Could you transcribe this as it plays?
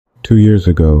2 years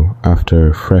ago,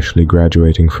 after freshly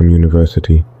graduating from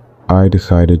university, I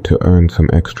decided to earn some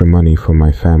extra money for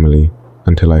my family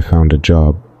until I found a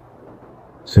job.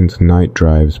 Since night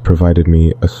drives provided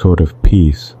me a sort of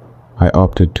peace, I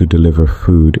opted to deliver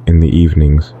food in the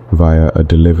evenings via a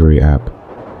delivery app.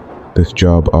 This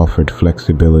job offered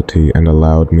flexibility and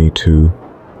allowed me to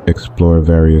explore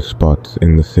various spots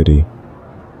in the city.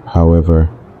 However,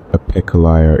 a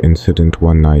picklier incident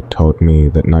one night taught me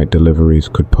that night deliveries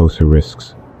could pose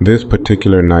risks. This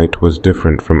particular night was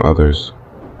different from others.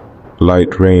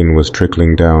 Light rain was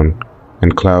trickling down,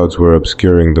 and clouds were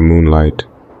obscuring the moonlight,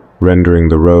 rendering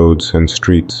the roads and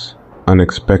streets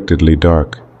unexpectedly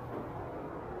dark.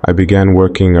 I began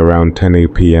working around 10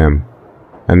 p.m.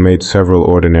 and made several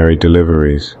ordinary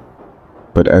deliveries,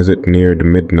 but as it neared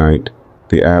midnight,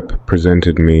 the app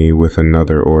presented me with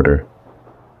another order.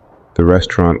 The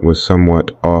restaurant was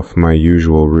somewhat off my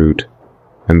usual route,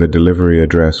 and the delivery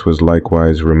address was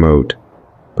likewise remote,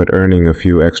 but earning a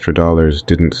few extra dollars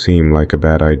didn't seem like a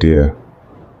bad idea.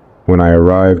 When I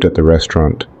arrived at the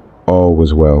restaurant, all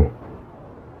was well.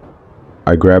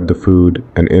 I grabbed the food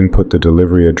and input the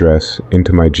delivery address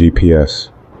into my GPS.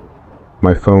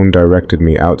 My phone directed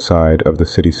me outside of the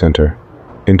city center,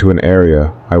 into an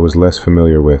area I was less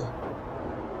familiar with.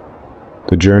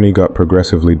 The journey got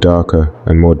progressively darker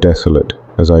and more desolate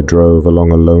as I drove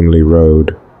along a lonely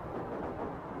road.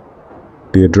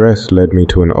 The address led me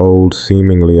to an old,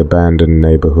 seemingly abandoned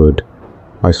neighborhood.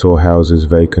 I saw houses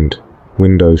vacant,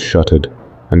 windows shuttered,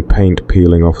 and paint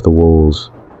peeling off the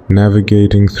walls.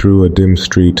 Navigating through a dim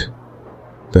street,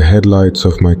 the headlights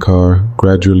of my car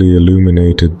gradually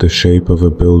illuminated the shape of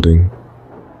a building.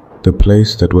 The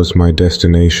place that was my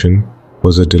destination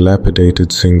was a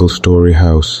dilapidated single-story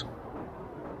house.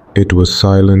 It was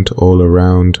silent all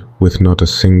around, with not a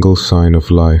single sign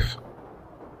of life.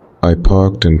 I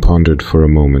parked and pondered for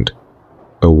a moment,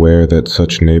 aware that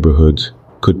such neighborhoods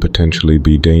could potentially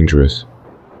be dangerous.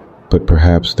 But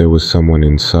perhaps there was someone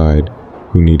inside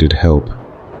who needed help,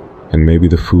 and maybe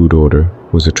the food order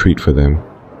was a treat for them.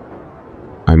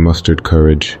 I mustered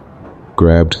courage,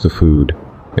 grabbed the food,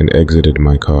 and exited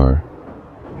my car.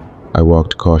 I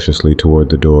walked cautiously toward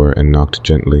the door and knocked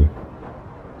gently.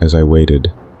 As I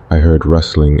waited, I heard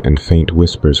rustling and faint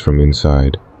whispers from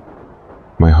inside.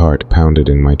 My heart pounded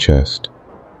in my chest.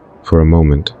 For a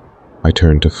moment, I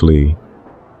turned to flee,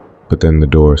 but then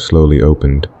the door slowly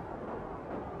opened.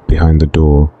 Behind the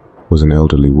door was an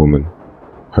elderly woman,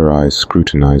 her eyes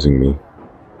scrutinizing me.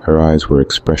 Her eyes were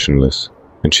expressionless,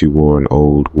 and she wore an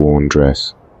old, worn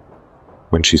dress.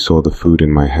 When she saw the food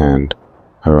in my hand,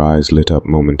 her eyes lit up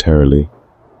momentarily,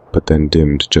 but then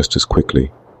dimmed just as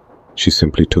quickly. She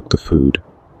simply took the food,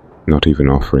 not even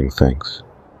offering thanks.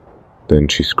 Then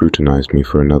she scrutinized me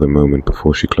for another moment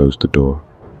before she closed the door.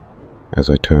 As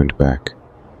I turned back,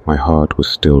 my heart was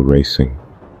still racing.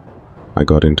 I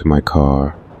got into my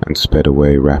car and sped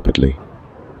away rapidly.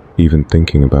 Even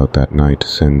thinking about that night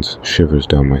sends shivers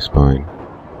down my spine.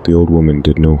 The old woman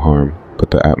did no harm,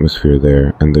 but the atmosphere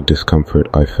there and the discomfort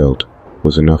I felt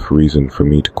was enough reason for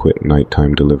me to quit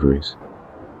nighttime deliveries.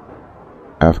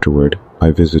 Afterward, I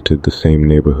visited the same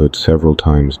neighborhood several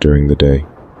times during the day.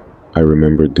 I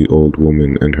remembered the old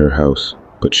woman and her house,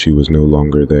 but she was no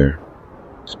longer there.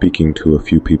 Speaking to a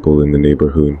few people in the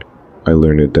neighborhood, I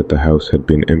learned that the house had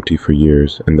been empty for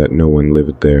years and that no one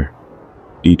lived there.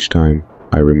 Each time,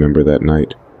 I remember that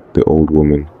night, the old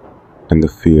woman, and the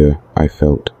fear I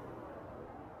felt.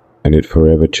 And it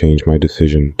forever changed my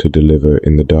decision to deliver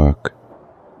in the dark.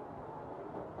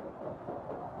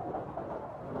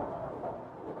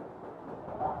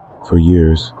 For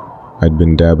years, I'd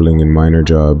been dabbling in minor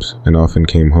jobs and often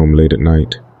came home late at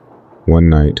night. One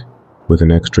night, with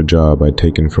an extra job I'd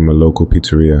taken from a local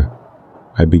pizzeria,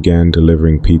 I began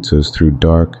delivering pizzas through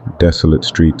dark, desolate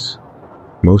streets.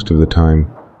 Most of the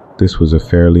time, this was a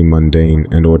fairly mundane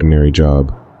and ordinary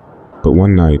job. But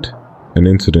one night, an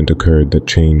incident occurred that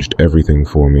changed everything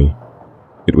for me.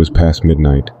 It was past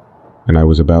midnight, and I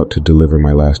was about to deliver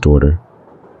my last order.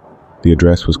 The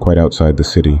address was quite outside the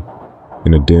city,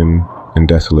 in a dim and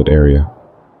desolate area.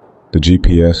 The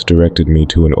GPS directed me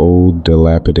to an old,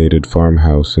 dilapidated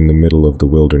farmhouse in the middle of the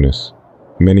wilderness.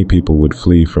 Many people would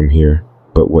flee from here,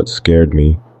 but what scared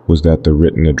me was that the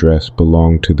written address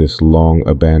belonged to this long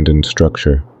abandoned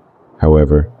structure.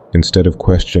 However, instead of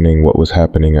questioning what was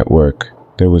happening at work,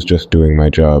 there was just doing my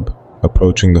job.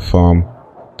 Approaching the farm,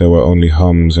 there were only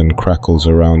hums and crackles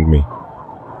around me,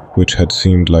 which had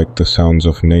seemed like the sounds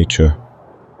of nature.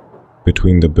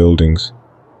 Between the buildings,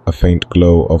 a faint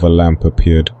glow of a lamp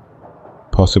appeared,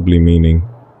 possibly meaning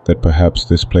that perhaps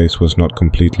this place was not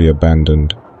completely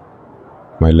abandoned.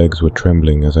 My legs were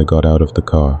trembling as I got out of the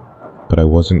car, but I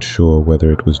wasn't sure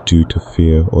whether it was due to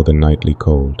fear or the nightly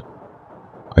cold.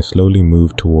 I slowly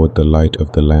moved toward the light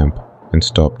of the lamp and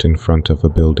stopped in front of a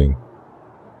building.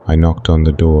 I knocked on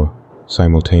the door,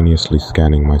 simultaneously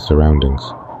scanning my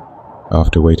surroundings.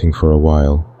 After waiting for a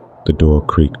while, the door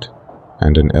creaked,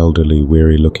 and an elderly,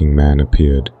 weary-looking man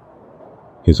appeared.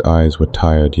 His eyes were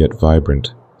tired yet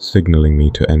vibrant, signaling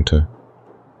me to enter,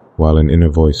 while an inner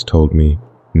voice told me,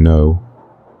 "No."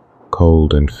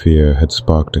 Cold and fear had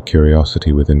sparked a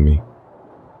curiosity within me.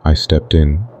 I stepped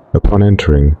in. Upon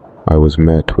entering, I was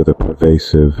met with a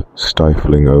pervasive,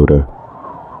 stifling odor.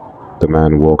 The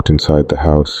man walked inside the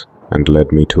house and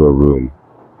led me to a room.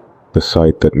 The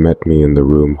sight that met me in the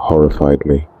room horrified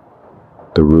me.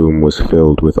 The room was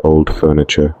filled with old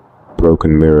furniture,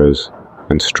 broken mirrors,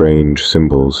 and strange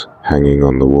symbols hanging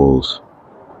on the walls.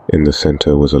 In the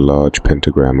center was a large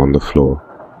pentagram on the floor,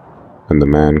 and the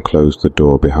man closed the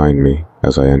door behind me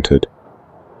as I entered.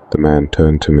 The man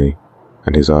turned to me,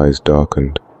 and his eyes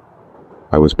darkened.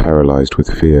 I was paralyzed with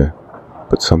fear,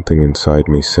 but something inside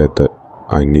me said that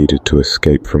I needed to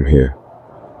escape from here.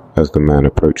 As the man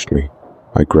approached me,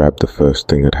 I grabbed the first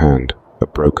thing at hand, a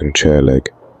broken chair leg,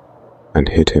 and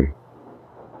hit him.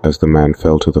 As the man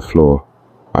fell to the floor,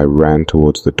 I ran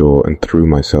towards the door and threw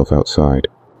myself outside.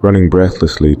 Running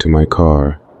breathlessly to my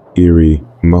car, eerie,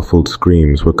 muffled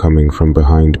screams were coming from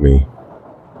behind me.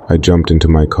 I jumped into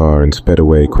my car and sped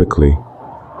away quickly.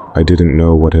 I didn't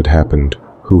know what had happened,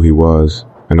 who he was,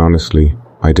 and honestly,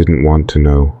 I didn't want to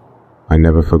know. I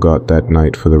never forgot that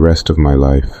night for the rest of my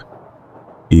life.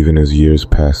 Even as years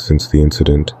passed since the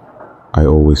incident, I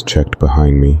always checked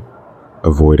behind me,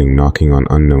 avoiding knocking on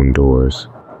unknown doors.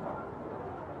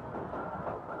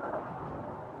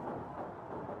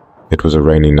 It was a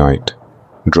rainy night.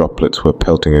 Droplets were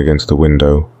pelting against the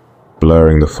window,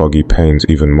 blurring the foggy panes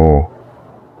even more.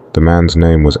 The man's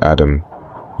name was Adam,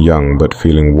 young but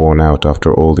feeling worn out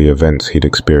after all the events he'd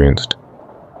experienced.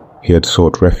 He had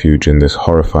sought refuge in this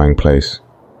horrifying place,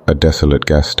 a desolate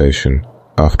gas station,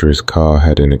 after his car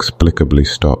had inexplicably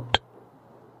stopped.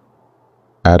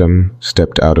 Adam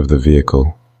stepped out of the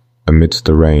vehicle. Amidst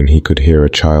the rain, he could hear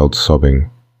a child sobbing.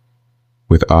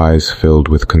 With eyes filled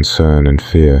with concern and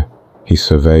fear, he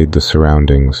surveyed the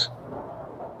surroundings.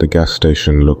 The gas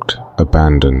station looked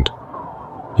abandoned,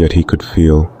 yet he could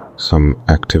feel some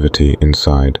activity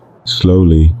inside.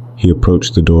 Slowly, he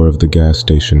approached the door of the gas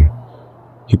station.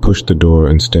 He pushed the door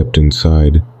and stepped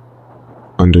inside.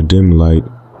 Under dim light,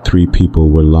 3 people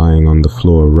were lying on the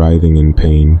floor, writhing in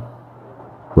pain.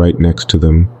 Right next to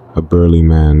them, a burly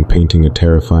man painting a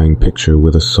terrifying picture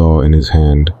with a saw in his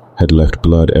hand had left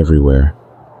blood everywhere.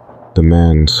 The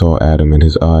man saw Adam and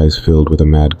his eyes filled with a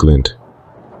mad glint.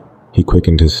 He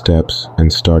quickened his steps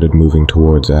and started moving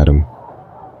towards Adam.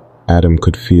 Adam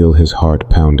could feel his heart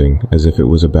pounding as if it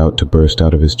was about to burst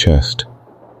out of his chest.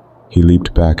 He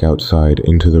leaped back outside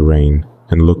into the rain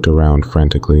and looked around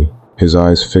frantically, his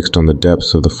eyes fixed on the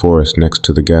depths of the forest next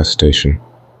to the gas station.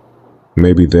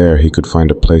 Maybe there he could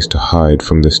find a place to hide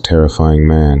from this terrifying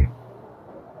man.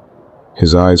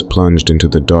 His eyes plunged into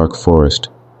the dark forest,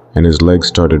 and his legs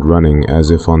started running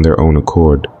as if on their own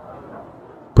accord.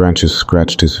 Branches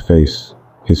scratched his face,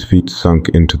 his feet sunk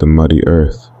into the muddy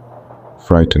earth.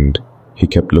 Frightened, he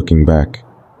kept looking back,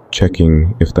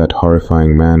 checking if that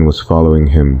horrifying man was following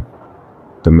him.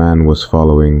 The man was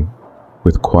following,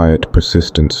 with quiet,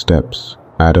 persistent steps.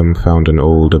 Adam found an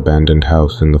old, abandoned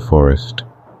house in the forest.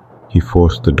 He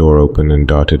forced the door open and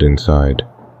darted inside.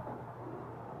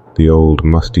 The old,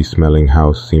 musty-smelling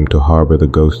house seemed to harbor the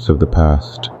ghosts of the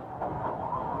past.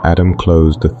 Adam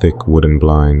closed the thick wooden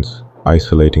blinds,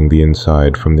 isolating the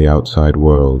inside from the outside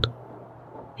world.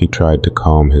 He tried to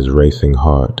calm his racing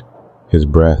heart, his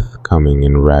breath coming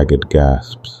in ragged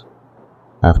gasps.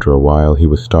 After a while, he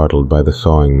was startled by the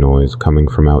sawing noise coming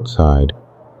from outside.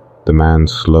 The man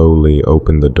slowly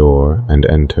opened the door and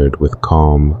entered with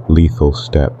calm, lethal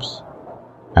steps.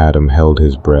 Adam held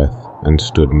his breath and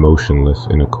stood motionless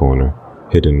in a corner,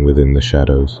 hidden within the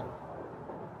shadows.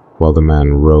 While the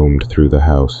man roamed through the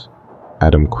house,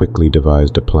 Adam quickly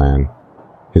devised a plan.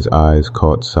 His eyes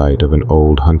caught sight of an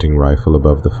old hunting rifle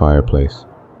above the fireplace.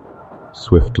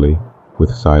 Swiftly, with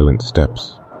silent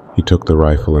steps, he took the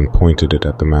rifle and pointed it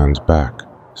at the man's back.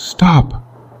 "Stop!"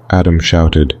 Adam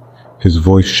shouted, his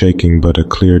voice shaking but a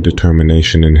clear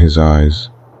determination in his eyes.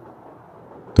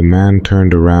 The man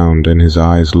turned around and his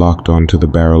eyes locked onto the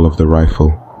barrel of the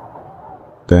rifle.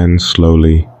 Then,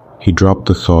 slowly, he dropped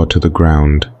the saw to the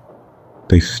ground.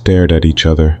 They stared at each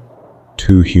other,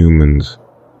 2 humans,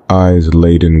 eyes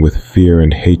laden with fear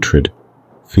and hatred,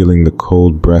 feeling the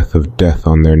cold breath of death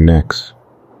on their necks.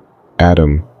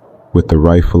 Adam, with the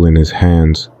rifle in his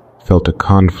hands, felt a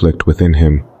conflict within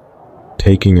him.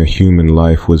 Taking a human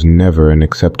life was never an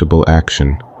acceptable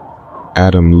action.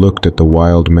 Adam looked at the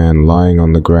wild man lying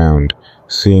on the ground,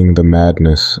 seeing the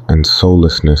madness and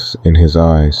soullessness in his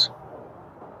eyes.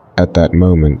 At that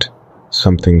moment,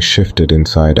 something shifted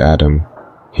inside Adam.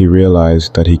 He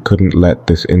realized that he couldn't let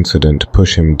this incident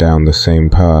push him down the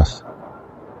same path.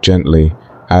 Gently,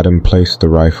 Adam placed the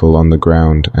rifle on the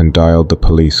ground and dialed the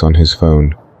police on his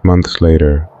phone. Months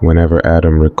later, whenever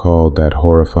Adam recalled that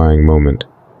horrifying moment,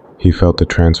 he felt the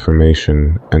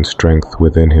transformation and strength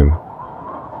within him.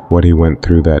 What he went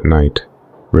through that night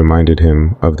reminded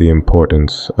him of the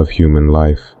importance of human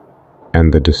life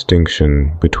and the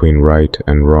distinction between right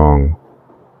and wrong.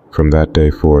 From that day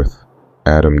forth,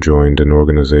 Adam joined an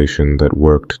organization that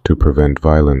worked to prevent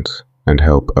violence and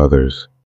help others.